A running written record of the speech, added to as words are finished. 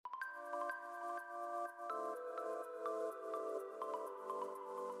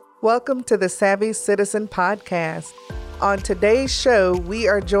Welcome to the Savvy Citizen Podcast. On today's show, we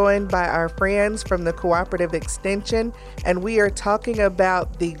are joined by our friends from the Cooperative Extension, and we are talking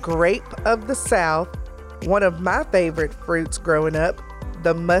about the grape of the South, one of my favorite fruits growing up,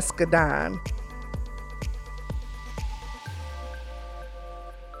 the muscadine.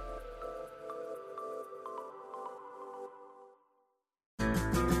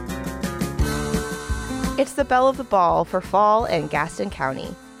 It's the belle of the ball for fall in Gaston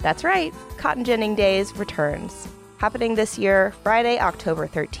County. That's right, Cotton Ginning Days returns. Happening this year, Friday, October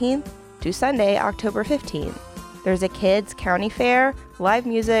 13th to Sunday, October 15th. There's a kids' county fair, live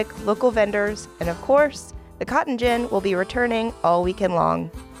music, local vendors, and of course, the cotton gin will be returning all weekend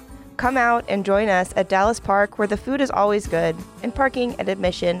long. Come out and join us at Dallas Park, where the food is always good and parking and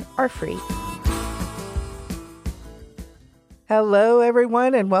admission are free. Hello,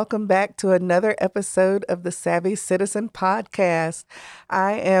 everyone, and welcome back to another episode of the Savvy Citizen Podcast.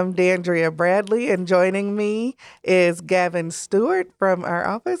 I am Dandria Bradley, and joining me is Gavin Stewart from our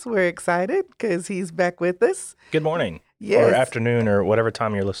office. We're excited because he's back with us. Good morning. Yes. Or afternoon or whatever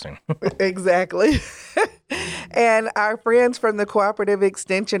time you're listening. Exactly. And our friends from the Cooperative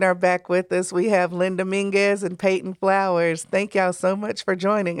Extension are back with us. We have Minges and Payton Flowers. Thank y'all so much for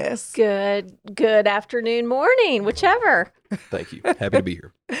joining us. Good afternoon, morning, whichever. Thank you. Happy to be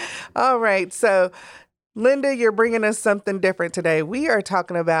here. All right. So, Linda, you're bringing us something different today. We are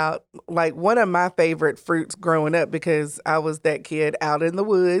talking about like one of my favorite fruits growing up because I was that kid out in the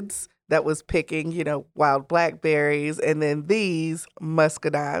woods that was picking, wild blackberries and then these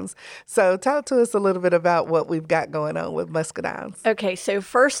muscadines. So talk to us a little bit about what we've got going on with muscadines. Okay, so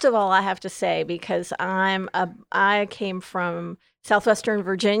first of all, I have to say, because I came from southwestern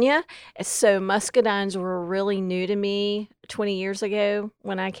Virginia, so muscadines were really new to me 20 years ago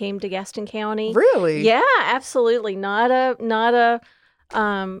when I came to Gaston County. Really? Yeah, absolutely. Not a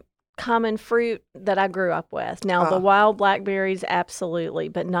common fruit that I grew up with. Now, the wild blackberries, absolutely,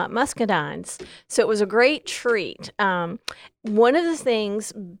 but not muscadines. So it was a great treat. One of the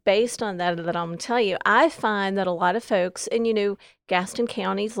things based on that I'm going to tell you, I find that a lot of folks, and Gaston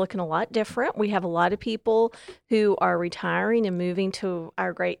County's looking a lot different. We have a lot of people who are retiring and moving to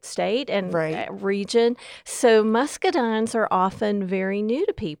our great state and region. So muscadines are often very new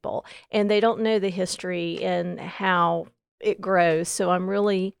to people, and they don't know the history and how it grows. So I'm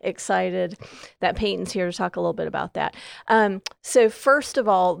really excited that Peyton's here to talk a little bit about that. So first of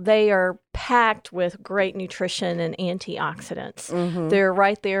all, they are packed with great nutrition and antioxidants. Mm-hmm. They're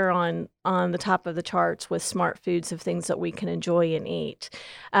right there on the top of the charts with smart foods of things that we can enjoy and eat.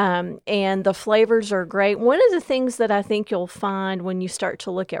 And the flavors are great. One of the things that I think you'll find when you start to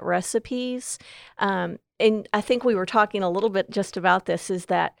look at recipes, and I think we were talking a little bit just about this, is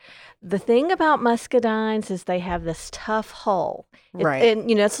that the thing about muscadines is they have this tough hull. Right.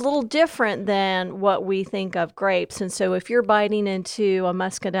 It's a little different than what we think of grapes. And so if you're biting into a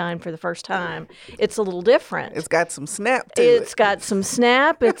muscadine for the first time, it's a little different. It's got some snap to it. It's got some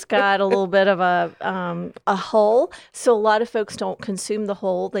snap. It's got a little bit of a hull. So a lot of folks don't consume the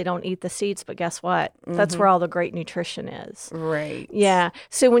hull. They don't eat the seeds. But guess what? Mm-hmm. That's where all the great nutrition is. Right. Yeah.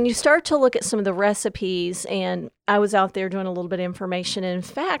 So when you start to look at some of the recipes, and I was out there doing a little bit of information. And in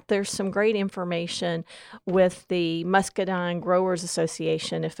fact, there's some great information with the Muscadine Growers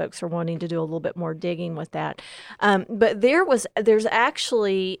Association if folks are wanting to do a little bit more digging with that. But there's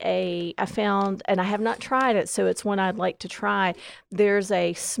actually I found, and I have not tried it, so it's one I'd like to try. There's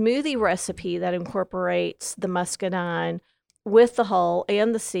a smoothie recipe that incorporates the muscadine with the hull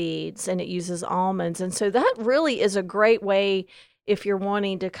and the seeds, and it uses almonds. And so that really is a great way if you're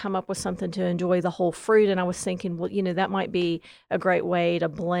wanting to come up with something to enjoy the whole fruit. And I was thinking, well, that might be a great way to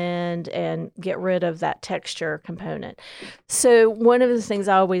blend and get rid of that texture component. So one of the things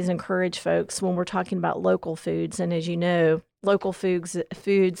I always encourage folks when we're talking about local foods, and as you know, local foods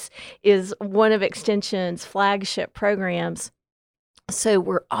is one of Extension's flagship programs. So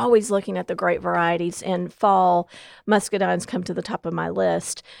we're always looking at the great varieties, and fall muscadines come to the top of my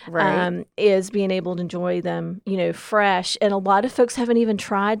list, is being able to enjoy them, fresh. And a lot of folks haven't even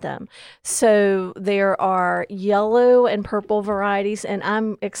tried them. So there are yellow and purple varieties, and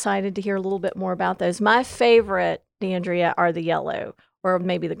I'm excited to hear a little bit more about those. My favorite, Dandria, are the yellow. Or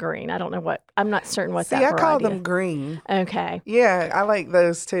maybe the green. I don't know I'm not certain what that variety is. See, I call them green. Okay. Yeah, I like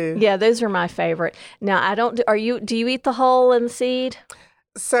those too. Yeah, those are my favorite. Now, do you eat the hull and the seed?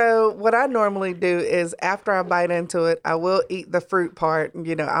 So what I normally do is after I bite into it, I will eat the fruit part.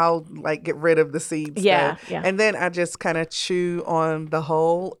 I'll get rid of the seeds. Yeah. And then I just kind of chew on the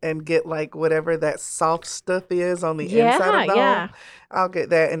hull and get whatever that soft stuff is on the inside of the hull. I'll get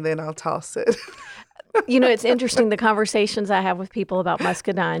that and then I'll toss it. It's interesting. The conversations I have with people about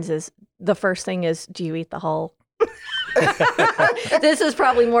muscadines is the first thing is, do you eat the hull? This is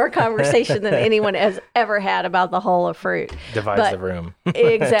probably more conversation than anyone has ever had about the hull of fruit. Divides the room.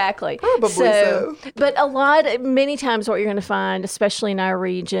 Exactly. Probably so. But many times what you're going to find, especially in our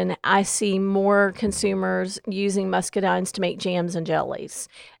region, I see more consumers using muscadines to make jams and jellies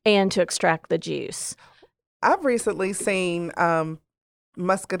and to extract the juice. I've recently seen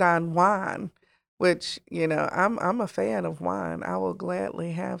muscadine wine, which, I'm a fan of wine. I will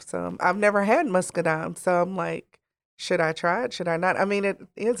gladly have some. I've never had muscadine, so I'm like, should I try it? Should I not? I mean, it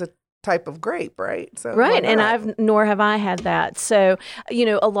is a type of grape, right? So right, and nor have I had that. So,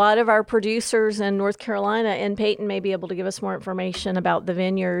 a lot of our producers in North Carolina and Payton may be able to give us more information about the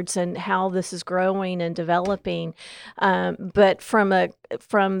vineyards and how this is growing and developing. But from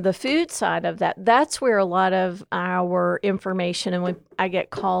the food side of that, that's where a lot of our information, and when I get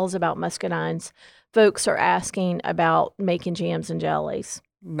calls about muscadines, folks are asking about making jams and jellies.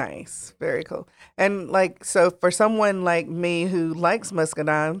 Nice. Very cool. And so for someone like me who likes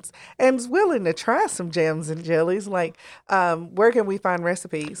muscadines and is willing to try some jams and jellies, where can we find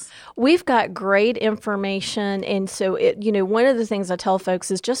recipes? We've got great information. And so, one of the things I tell folks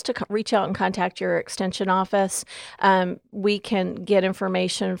is just to reach out and contact your extension office. We can get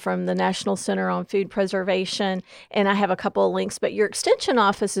information from the National Center on Food Preservation. And I have a couple of links, but your extension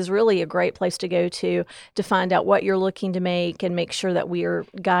office is really a great place to go to find out what you're looking to make and make sure that we are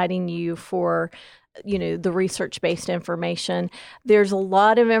guiding you for the research-based information. There's a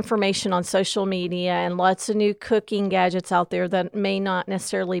lot of information on social media and lots of new cooking gadgets out there that may not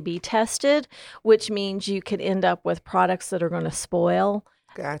necessarily be tested, which means you could end up with products that are going to spoil.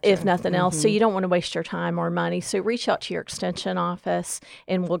 Gotcha. If nothing else. So you don't want to waste your time or money. So reach out to your extension office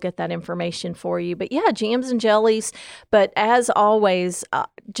and we'll get that information for you. But yeah, jams and jellies. But as always,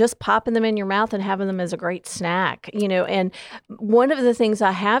 just popping them in your mouth and having them as a great snack, And one of the things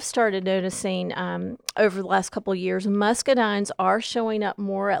I have started noticing over the last couple of years, muscadines are showing up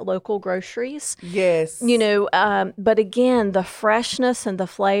more at local groceries. Yes. But again, the freshness and the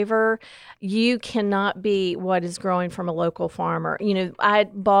flavor, you cannot beat what is growing from a local farmer. I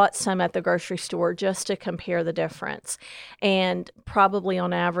bought some at the grocery store just to compare the difference. And probably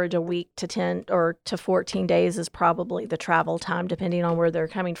on average, a week to 10 or to 14 days is probably the travel time, depending on where they're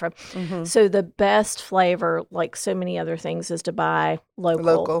coming from. Mm-hmm. So the best flavor, like so many other things, is to buy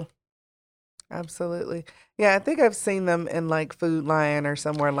local. Absolutely. Yeah, I think I've seen them in Food Lion or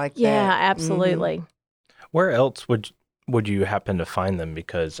somewhere like that. Yeah, absolutely. Mm-hmm. Where else would you happen to find them?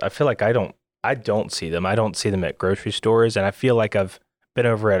 Because I feel like I don't see them. I don't see them at grocery stores, and I feel like I've been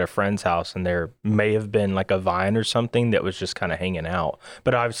over at a friend's house and there may have been a vine or something that was just kind of hanging out,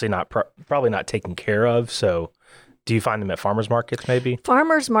 but obviously not probably not taken care of. So do you find them at farmers markets maybe?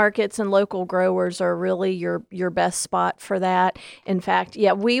 Farmers markets and local growers are really your best spot for that. In fact,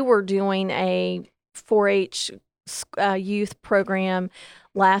 we were doing a 4-H youth program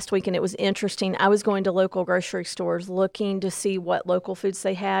last week, and it was interesting. I was going to local grocery stores looking to see what local foods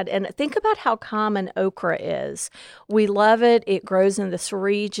they had. And think about how common okra is. We love it. It grows in this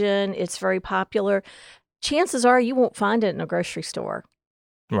region. It's very popular. Chances are you won't find it in a grocery store.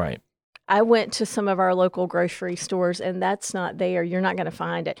 Right. I went to some of our local grocery stores and that's not there. You're not going to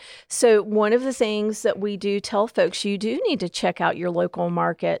find it. So one of the things that we do tell folks, you do need to check out your local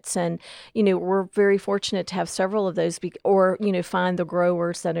markets. And, we're very fortunate to have several of those or find the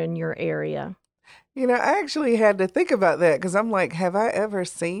growers that are in your area. I actually had to think about that because I'm like, have I ever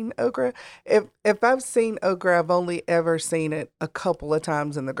seen okra? If I've seen okra, I've only ever seen it a couple of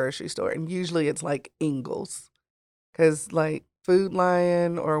times in the grocery store. And usually it's Ingles because Food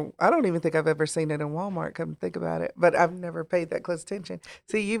Lion, or I don't even think I've ever seen it in Walmart, come to think about it. But I've never paid that close attention.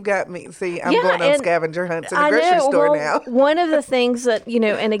 See, you've got me. See, I'm going on scavenger hunts in the grocery store now. One of the things that,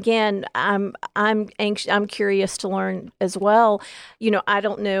 and again, I'm curious to learn as well. I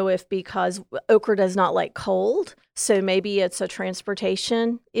don't know if because okra does not like cold, so maybe it's a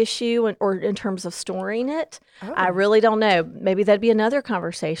transportation issue or in terms of storing it. Oh. I really don't know. Maybe that'd be another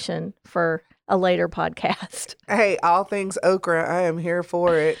conversation for a later podcast. Hey, all things okra, I am here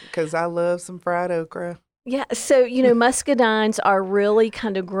for it because I love some fried okra. Yeah, so, muscadines are really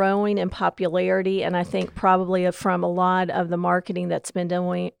kind of growing in popularity, and I think probably from a lot of the marketing that's been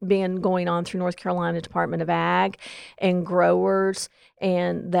going on through North Carolina Department of Ag and growers,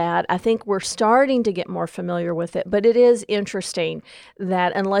 and that I think we're starting to get more familiar with it. But it is interesting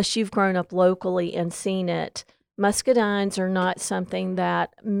that unless you've grown up locally and seen it, muscadines are not something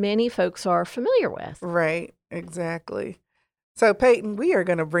that many folks are familiar with. Right, exactly. So, Payton, we are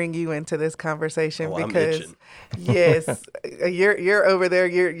going to bring you into this conversation I'm because, itching. yes, you're over there.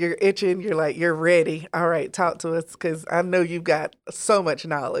 You're itching. You're like you're ready. All right, talk to us because I know you've got so much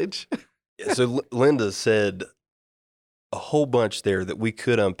knowledge. So Linda said a whole bunch there that we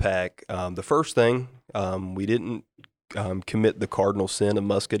could unpack. The first thing, we didn't commit the cardinal sin of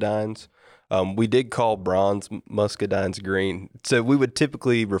muscadines. We did call bronze muscadines green. So we would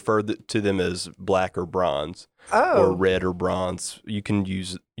typically refer to them as black or bronze or red or bronze. You can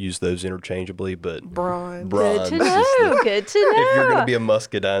use those interchangeably, but Bronze. Good to is know. Good to know. if you're going to be a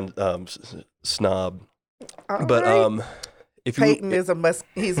muscadine snob. All But right. if you Payton is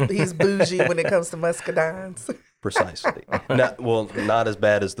he's bougie when it comes to muscadines. Precisely. Not as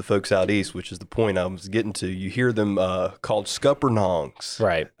bad as the folks out east, which is the point I was getting to. You hear them called scuppernongs.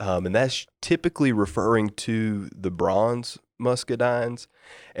 Right. And that's typically referring to the bronze muscadines.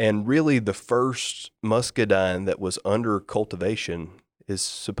 And really the first muscadine that was under cultivation is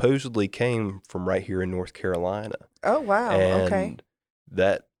supposedly came from right here in North Carolina. Oh wow! And Okay.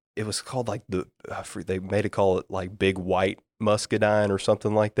 that it was called like they made it call it like big white muscadine or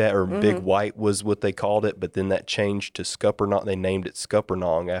something like that, or big white was what they called it, but then that changed to scuppernong. They named it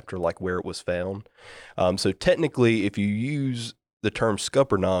scuppernong after like where it was found. So technically, if you use the term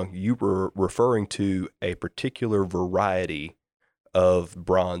scuppernong, you were referring to a particular variety of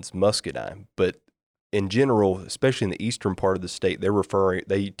bronze muscadine. But in general, especially in the eastern part of the state,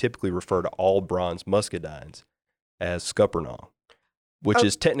 they typically refer to all bronze muscadines as scuppernong, which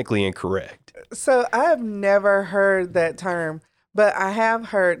is technically incorrect. So I've never heard that term, but I have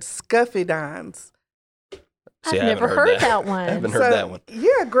heard scuffidines. See, I've I haven't never heard that I one. haven't heard that one.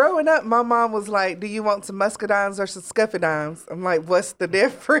 Yeah, growing up, my mom was like, "Do you want some muscadines or some scuffidines?" I'm like, "What's the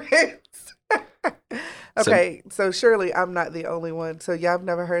difference?" Okay, so surely I'm not the only one. So y'all have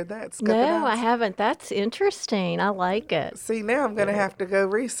never heard that? No, Scuffidines? I haven't. That's interesting. I like it. See, now I'm going to have to go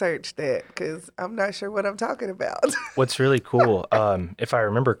research that because I'm not sure what I'm talking about. What's really cool, if I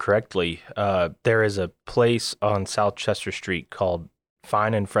remember correctly, there is a place on South Chester Street called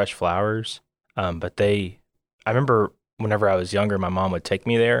Fine and Fresh Flowers. But I remember whenever I was younger, my mom would take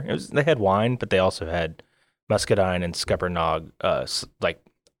me there. They had wine, but they also had muscadine and scuppernong.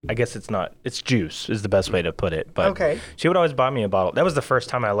 I guess it's juice is the best way to put it. But Okay. she would always buy me a bottle. That was the first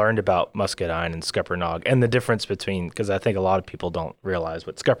time I learned about muscadine and scuppernong and the difference between, because I think a lot of people don't realize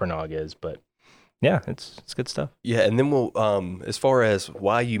what scuppernong is. But yeah, it's good stuff. Yeah, and then we'll, as far as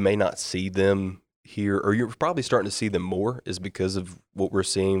why you may not see them here, or you're probably starting to see them more, is because of what we're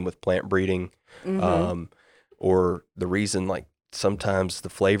seeing with plant breeding, or the reason, like, sometimes the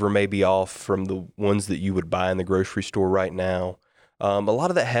flavor may be off from the ones that you would buy in the grocery store right now. A lot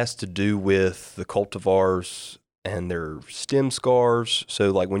of that has to do with the cultivars and their stem scars.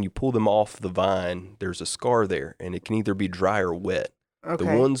 So, like, when you pull them off the vine, there's a scar there, and it can either be dry or wet. Okay.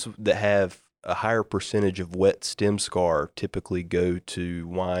 The ones that have a higher percentage of wet stem scar typically go to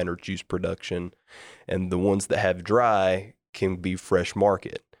wine or juice production, and the ones that have dry can be fresh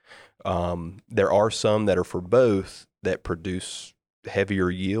market. There are some that are for both that produce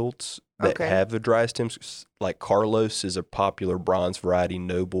heavier yields that have a dry stem. Like Carlos is a popular bronze variety.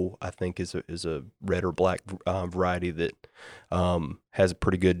 Noble, I think, is a red or black variety that has a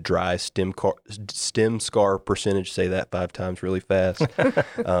pretty good dry stem scar percentage. Say that 5 times really fast.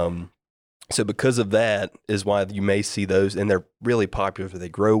 So because of that is why you may see those, and they're really popular. They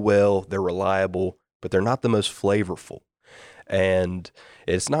grow well, they're reliable, but they're not the most flavorful. And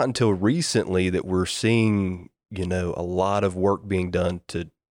it's not until recently that we're seeing, a lot of work being done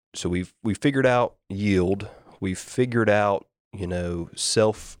so we've figured out yield, we've figured out,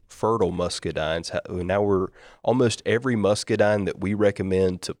 self-fertile muscadines. Now we're almost every muscadine that we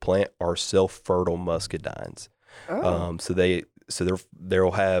recommend to plant are self-fertile muscadines. Oh. So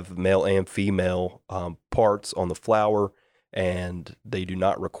they'll have male and female parts on the flower, and they do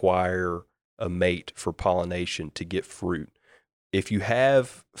not require a mate for pollination to get fruit. If you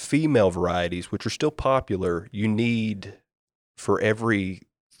have female varieties, which are still popular, you need, for every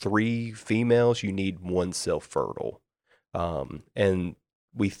 3 females, you need 1 self-fertile. And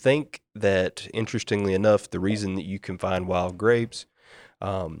we think that, interestingly enough, the reason that you can find wild grapes,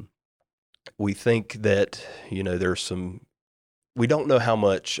 we think that, there's some, we don't know how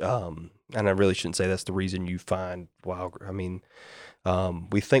much, and I really shouldn't say that's the reason you find wild,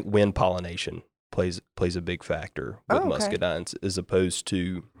 we think wind pollination plays a big factor with muscadines, as opposed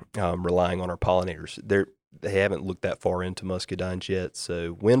to relying on our pollinators. They haven't looked that far into muscadines yet.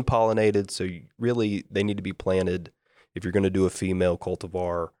 So wind pollinated, so they need to be planted, if you're going to do a female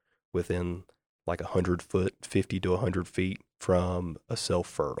cultivar, within like 100 foot, 50 to 100 feet from a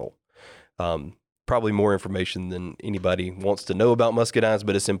self-fertile. probably more information than anybody wants to know about muscadines,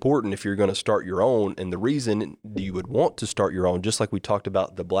 but it's important if you're going to start your own. And the reason you would want to start your own, just like we talked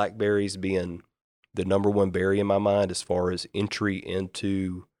about the blackberries being the number one berry in my mind as far as entry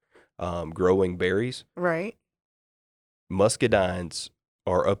into growing berries. Right. Muscadines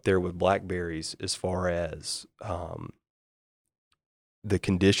are up there with blackberries as far as the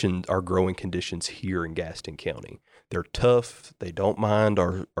conditions, our growing conditions here in Gaston County. They're tough. They don't mind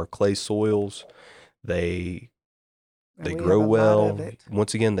our clay soils. They grow well.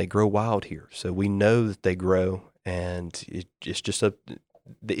 Once again, they grow wild here. So we know that they grow, and it's just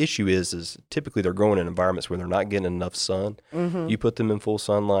the issue is typically they're growing in environments where they're not getting enough sun. Mm-hmm. You put them in full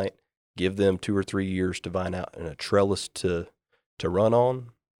sunlight, give them 2 or 3 years to vine out and a trellis to run on,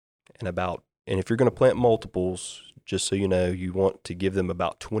 and if you're going to plant multiples, just so you know, you want to give them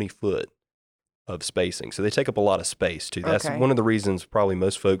about 20 foot of spacing. So they take up a lot of space too. That's one of the reasons probably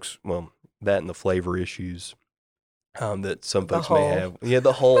most folks, well, that and the flavor issues that some folks may have. Yeah,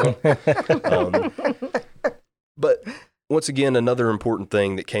 the whole. But once again, another important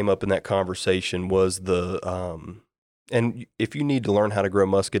thing that came up in that conversation was and if you need to learn how to grow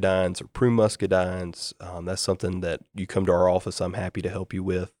muscadines or prune muscadines, that's something that you come to our office. I'm happy to help you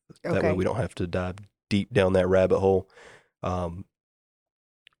with. That way we don't have to dive deep down that rabbit hole.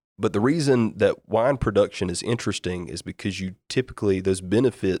 But the reason that wine production is interesting is because you typically, those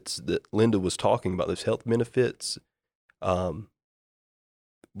benefits that Linda was talking about, those health benefits,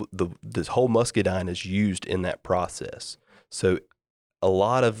 this whole muscadine is used in that process. So a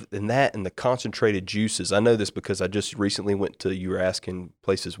lot of, and the concentrated juices, I know this because I just recently went to, you were asking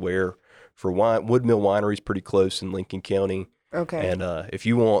places where for wine, Woodmill Winery is pretty close in Lincoln County. Okay. And if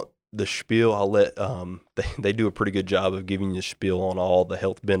you want the spiel, I'll let, they do a pretty good job of giving you a spiel on all the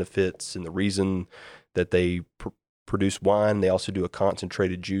health benefits and the reason that they produce wine. They also do a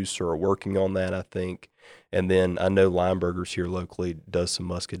concentrated juice or are working on that, I think. And then I know Lineburgers here locally does some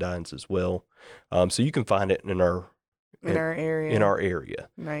muscadines as well. So you can find it in our area.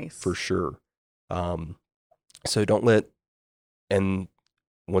 Nice. For sure. So don't let, and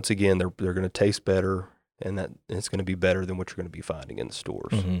once again, they're going to taste better, and that it's going to be better than what you're going to be finding in the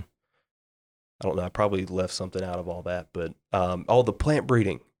stores. Mm-hmm. I don't know. I probably left something out of all that, but the plant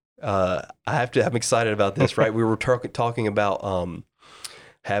breeding. I'm excited about this, right? We were talking about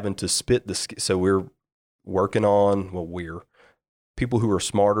having to spit so we're working on, people who are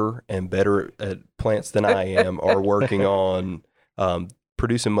smarter and better at plants than I am are working on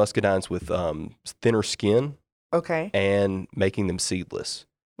producing muscadines with thinner skin. Okay. And making them seedless.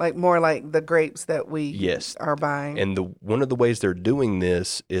 Like more like the grapes that we are buying. And one of the ways they're doing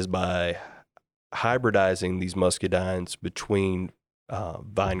this is by hybridizing these muscadines between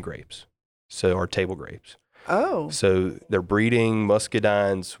vine grapes, so our table grapes. Oh. So they're breeding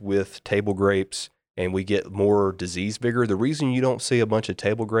muscadines with table grapes, and we get more disease vigor. The reason you don't see a bunch of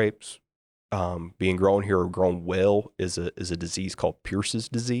table grapes being grown here or grown well is a disease called Pierce's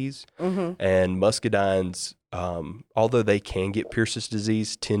disease. Mm-hmm. And muscadines, although they can get Pierce's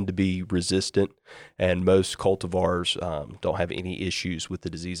disease, tend to be resistant, and most cultivars don't have any issues with the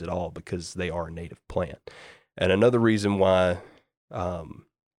disease at all because they are a native plant. And another reason why a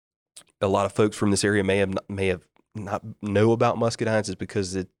lot of folks from this area may have not know about muscadines is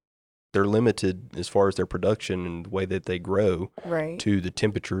because they're limited as far as their production and the way that they grow to the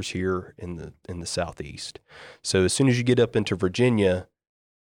temperatures here in the southeast. So as soon as you get up into Virginia,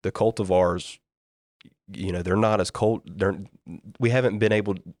 the cultivars, they're not as cold. We haven't been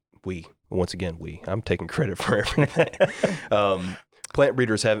able. I'm taking credit for everything. Plant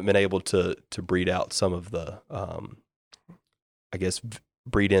breeders haven't been able to breed out some of the,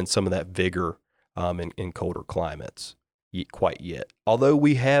 breed in some of that vigor in colder climates. Quite yet. Although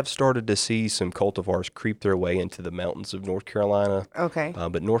we have started to see some cultivars creep their way into the mountains of North Carolina. Okay.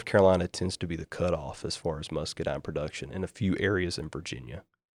 But North Carolina tends to be the cutoff as far as muscadine production in a few areas in Virginia.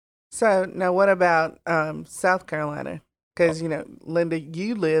 So now what about South Carolina? Because, Linda,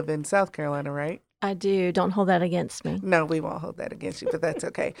 you live in South Carolina, right? I do. Don't hold that against me. No, we won't hold that against you, but that's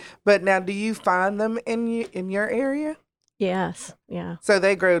okay. But now, do you find them in your area? Yes. Yeah. So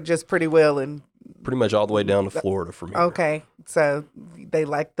they grow just pretty well in pretty much all the way down to Florida from here. Okay. So they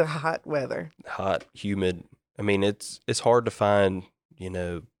like the hot weather. Hot, humid. I mean, it's hard to find,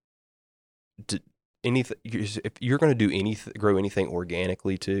 anything. If you're going to do grow anything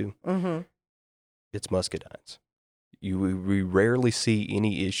organically too, mm-hmm. it's muscadines. We rarely see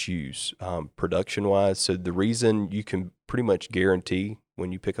any issues production wise. So the reason you can pretty much guarantee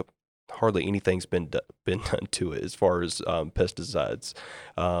when you pick up, hardly anything's been done to it as far as pesticides.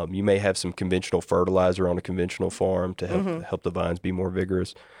 You may have some conventional fertilizer on a conventional farm to help the vines be more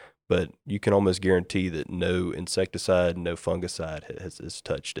vigorous, but you can almost guarantee that no insecticide, no fungicide has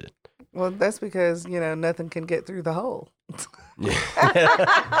touched it. Well, that's because, nothing can get through the hole.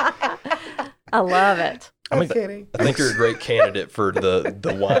 I love it. I'm kidding. I think you're a great candidate for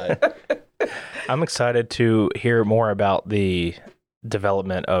the wine. I'm excited to hear more about the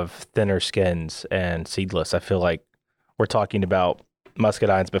development of thinner skins and seedless. I feel like we're talking about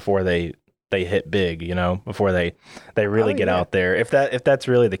muscadines before they hit big, before they really get out there. If that's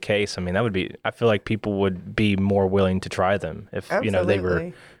really the case, I mean, I feel like people would be more willing to try them if, they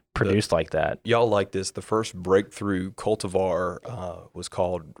were produced like that. Y'all like this. The first breakthrough cultivar was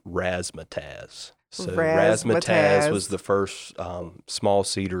called razzmatazz. So razzmatazz was the first small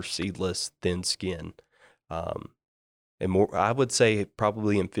cedar seedless thin skin. And more, I would say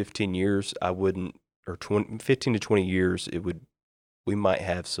probably in 15 years, 15 to 20 years, we might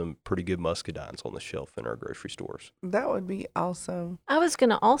have some pretty good muscadines on the shelf in our grocery stores. That would be awesome. I was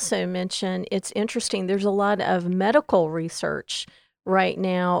going to also mention, it's interesting, there's a lot of medical research right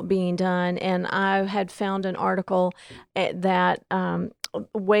now being done, and I had found an article that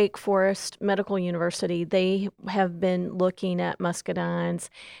Wake Forest Medical University, they have been looking at muscadines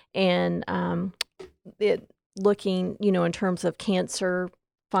and looking, in terms of cancer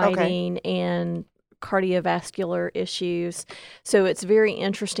fighting and cardiovascular issues. So it's very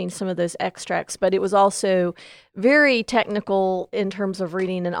interesting, some of those extracts, but it was also very technical in terms of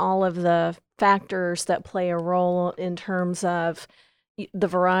reading and all of the factors that play a role in terms of the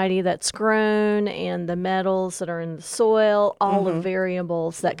variety that's grown and the metals that are in the soil, all the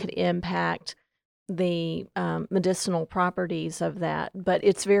variables that could impact the medicinal properties of that. But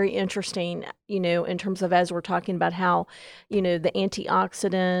it's very interesting, in terms of, as we're talking about how, the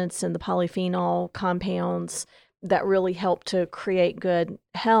antioxidants and the polyphenol compounds that really help to create good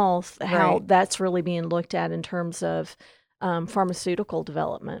health, how that's really being looked at in terms of pharmaceutical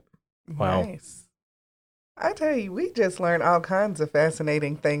development. Wow. Nice. I tell you, we just learn all kinds of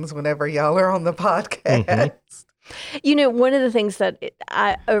fascinating things whenever y'all are on the podcast. One of the things that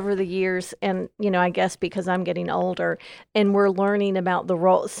I, over the years, and, I guess because I'm getting older and we're learning about the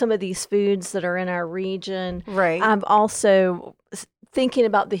role, some of these foods that are in our region. Right. I'm also thinking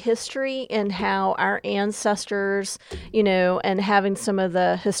about the history and how our ancestors, and having some of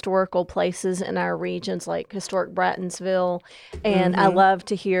the historical places in our regions, like historic Brattonsville. And I love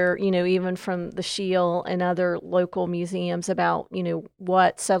to hear, even from the Shield and other local museums about,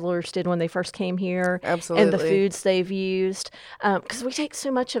 what settlers did when they first came here. Absolutely. And the foods they've used. Because we take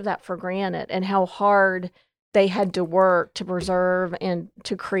so much of that for granted, and how hard they had to work to preserve and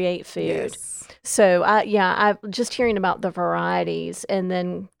to create food. Yes. So, I'm just hearing about the varieties and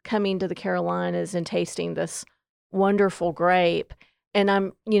then coming to the Carolinas and tasting this wonderful grape. And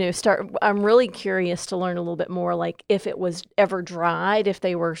I'm really curious to learn a little bit more, like if it was ever dried, if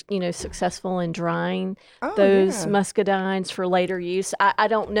they were, successful in drying those muscadines for later use. I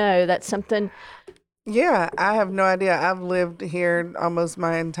don't know. That's something. Yeah, I have no idea. I've lived here almost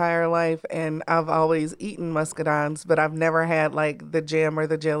my entire life, and I've always eaten muscadines, but I've never had like the jam or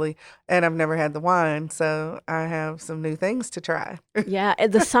the jelly, and I've never had the wine. So I have some new things to try. Yeah,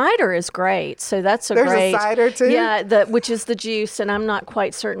 and the cider is great. So that's There's great. a cider too? Yeah, which is the juice, and I'm not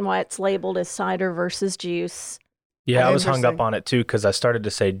quite certain why it's labeled as cider versus juice. Yeah, I was hung up on it too because I started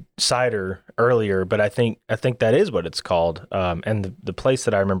to say cider earlier, but I think that is what it's called. And the place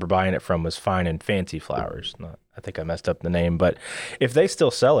that I remember buying it from was Fine and Fancy Flowers. I think I messed up the name, but if they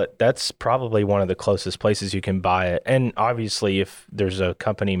still sell it, that's probably one of the closest places you can buy it. And obviously, if there's a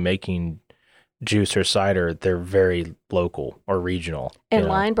company making juice or cider, they're very local or regional. And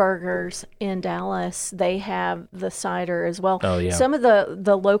Lineburgers in Dallas, they have the cider as well. Oh, yeah. Some of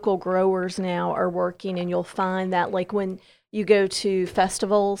the local growers now are working, and you'll find that like when you go to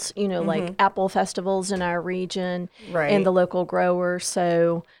festivals, like apple festivals in our region, and the local growers.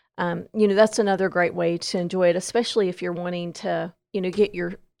 So, that's another great way to enjoy it, especially if you're wanting to, get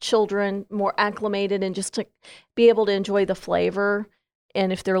your children more acclimated and just to be able to enjoy the flavor.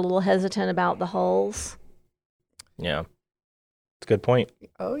 And if they're a little hesitant about the hulls. Yeah. It's a good point.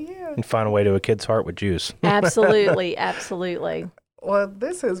 Oh, yeah. And find a way to a kid's heart with juice. Absolutely. Absolutely. Well,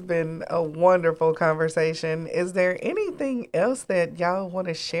 this has been a wonderful conversation. Is there anything else that y'all want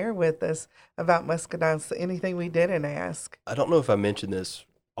to share with us about muscadines? Anything we didn't ask? I don't know if I mentioned this.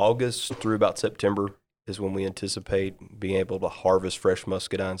 August through about September is when we anticipate being able to harvest fresh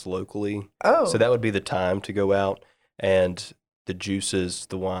muscadines locally. Oh. So that would be the time to go out, and the juices,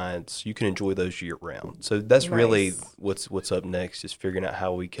 the wines, you can enjoy those year round. So that's really what's up next, is figuring out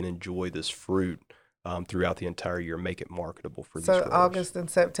how we can enjoy this fruit throughout the entire year, make it marketable for these growers. So August and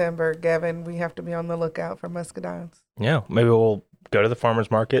September, Gavin, we have to be on the lookout for muscadines. Yeah, maybe we'll go to the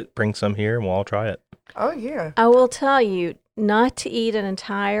farmer's market, bring some here, and we'll all try it. Oh, yeah. I will tell you not to eat an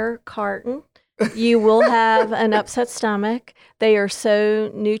entire carton. You will have an upset stomach. They are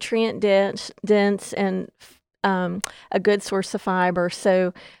so nutrient dense and a good source of fiber.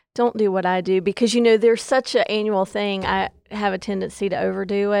 So don't do what I do because, there's such an annual thing. I have a tendency to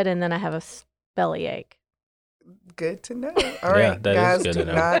overdo it, and then I have a bellyache. Good to know. All right, guys, do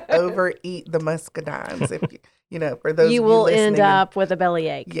not overeat the muscadines. If for those you of will listening end up with a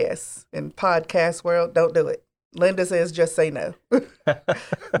bellyache. Yes, in podcast world, don't do it. Linda says just say no.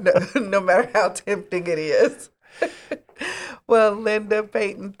 no matter how tempting it is. Well, Linda,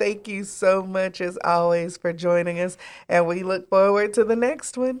 Payton, thank you so much as always for joining us, and we look forward to the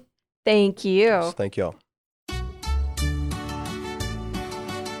next one. Thank you. Yes, thank y'all.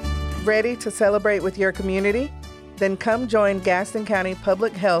 Ready to celebrate with your community? Then come join Gaston County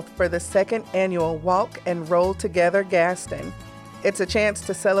Public Health for the second annual Walk and Roll Together Gaston. It's a chance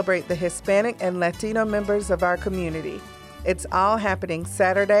to celebrate the Hispanic and Latino members of our community. It's all happening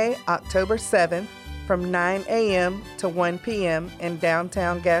Saturday, October 7th from 9 a.m. to 1 p.m. in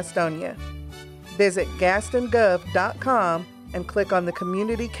downtown Gastonia. Visit gastongov.com and click on the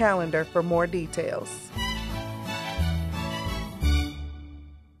community calendar for more details.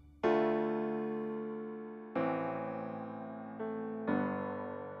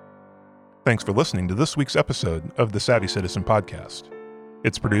 Thanks for listening to this week's episode of the Savvy Citizen Podcast.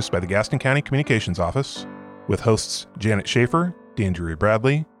 It's produced by the Gaston County Communications Office, with hosts Janet Schaefer, Dandria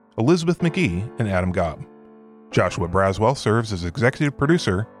Bradley, Elizabeth McGee, and Adam Gobb. Joshua Braswell serves as executive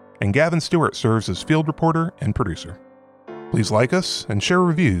producer, and Gavin Stewart serves as field reporter and producer. Please like us and share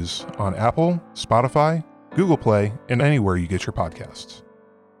reviews on Apple, Spotify, Google Play, and anywhere you get your podcasts.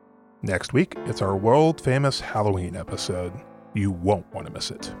 Next week, it's our world-famous Halloween episode. You won't want to miss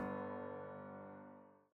it.